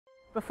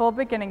Before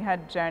beginning her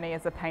journey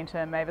as a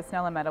painter, Mavis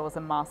Ngallametta was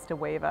a master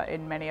weaver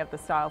in many of the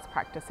styles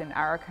practiced in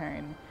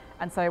Aurukun.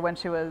 And so when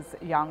she was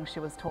young,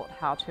 she was taught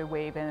how to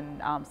weave in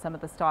some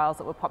of the styles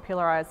that were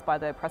popularised by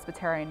the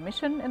Presbyterian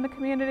mission in the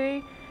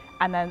community.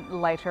 And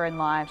then later in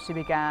life, she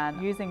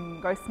began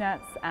using ghost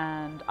nets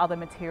and other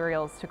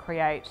materials to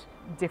create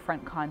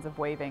different kinds of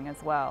weaving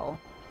as well.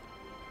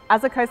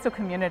 As a coastal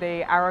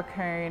community,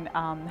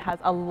 Aurukun has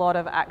a lot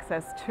of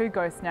access to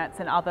ghost nets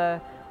and other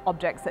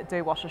objects that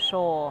do wash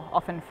ashore,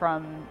 often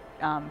from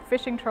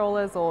fishing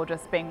trawlers or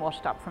just being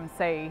washed up from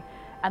sea.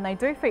 And they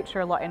do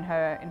feature a lot in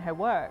her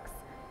works.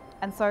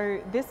 And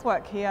so this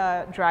work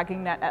here,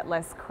 Dragging Net at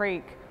Less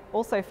Creek,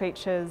 also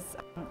features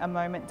a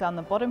moment down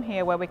the bottom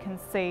here where we can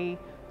see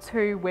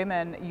two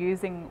women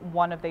using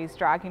one of these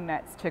dragging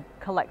nets to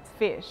collect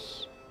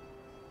fish.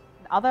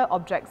 Other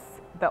objects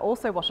that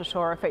also wash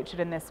ashore are featured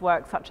in this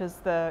work, such as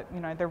the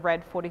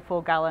red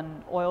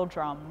 44-gallon oil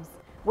drums,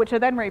 which are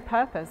then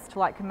repurposed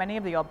like many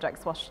of the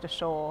objects washed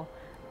ashore.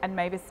 And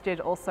Mavis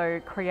did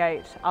also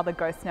create other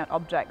ghost net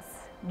objects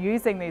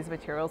using these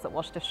materials that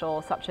washed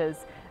ashore, such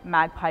as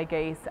magpie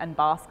geese and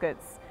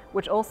baskets,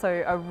 which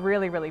also are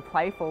really, really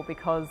playful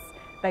because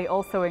they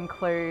also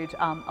include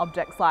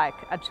objects like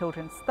a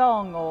children's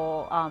thong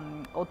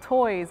or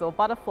toys or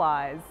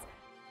butterflies.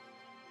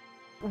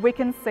 We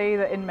can see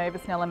that in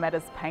Mavis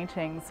Ngallametta's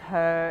paintings,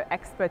 her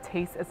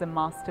expertise as a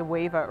master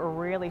weaver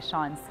really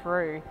shines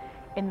through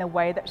in the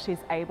way that she's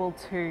able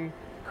to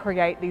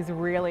create these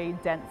really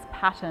dense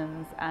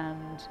patterns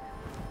and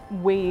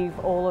weave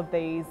all of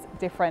these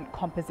different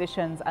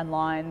compositions and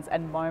lines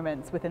and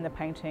moments within the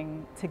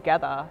painting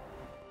together.